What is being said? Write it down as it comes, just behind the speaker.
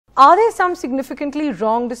Are there some significantly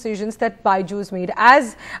wrong decisions that Byju's made?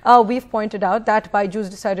 As we've pointed out, that Byju's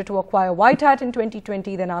decided to acquire White Hat in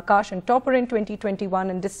 2020, then Akash and Topper in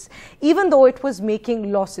 2021, and this even though it was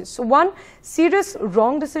making losses. So one, serious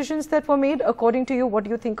wrong decisions that were made. According to you, what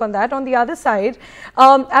do you think on that? On the other side,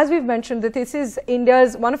 as we've mentioned, that this is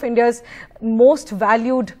one of India's most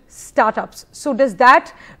valued startups. So does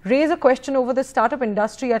that raise a question over the startup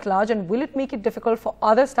industry at large, and will it make it difficult for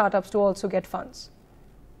other startups to also get funds?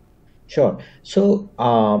 Sure. So,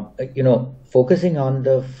 focusing on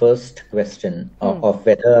the first question of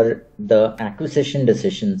whether the acquisition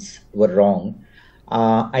decisions were wrong,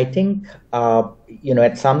 I think,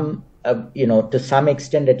 at some, to some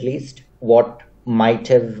extent at least, what might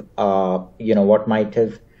have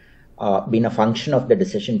been a function of the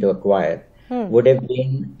decision to acquire would have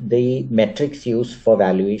been the metrics used for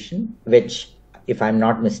valuation, which, if I'm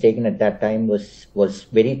not mistaken, at that time was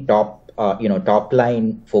very top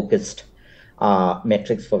line focused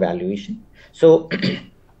metrics for valuation. So,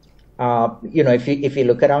 if you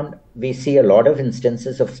look around, we see a lot of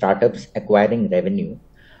instances of startups acquiring revenue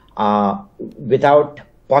without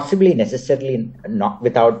possibly necessarily not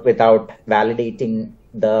without validating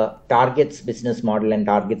the target's business model and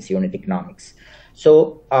target's unit economics.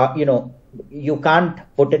 So, you can't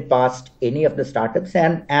put it past any of the startups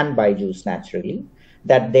and Byju's naturally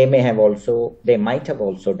that they might have also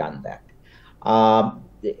done that.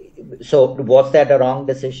 So was that a wrong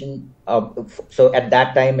decision? So at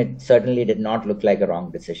that time, it certainly did not look like a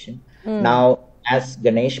wrong decision. Now, as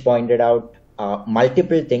Ganesh pointed out,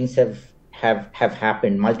 multiple things have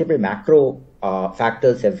happened. Multiple macro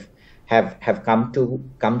factors have come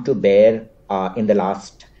to bear in the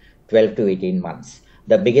last 12 to 18 months.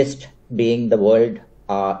 The biggest being the world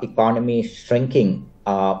economy shrinking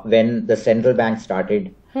when the central bank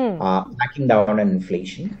started backing down on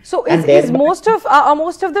inflation. So is most of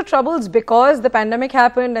the troubles because the pandemic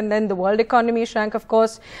happened and then the world economy shrank, of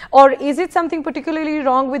course, or is it something particularly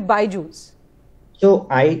wrong with Byju's? So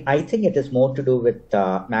I think it is more to do with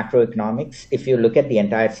macroeconomics if you look at the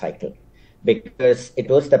entire cycle, because it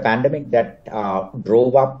was the pandemic that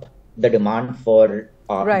drove up the demand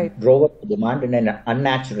in an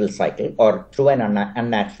unnatural cycle or through an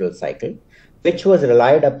unnatural cycle, which was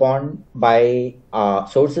relied upon by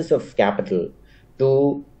sources of capital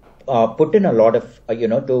to put in a lot of,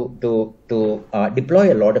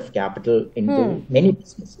 deploy a lot of capital into many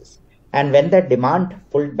businesses. And when that demand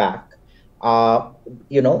pulled back, the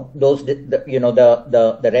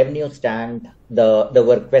revenue tanked, there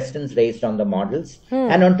were questions raised on the models,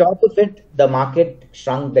 and on top of it, the market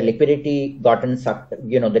shrunk, the liquidity got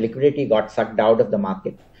sucked out of the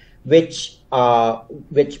market, which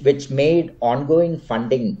made ongoing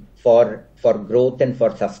funding for growth and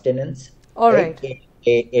for sustenance a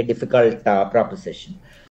difficult proposition.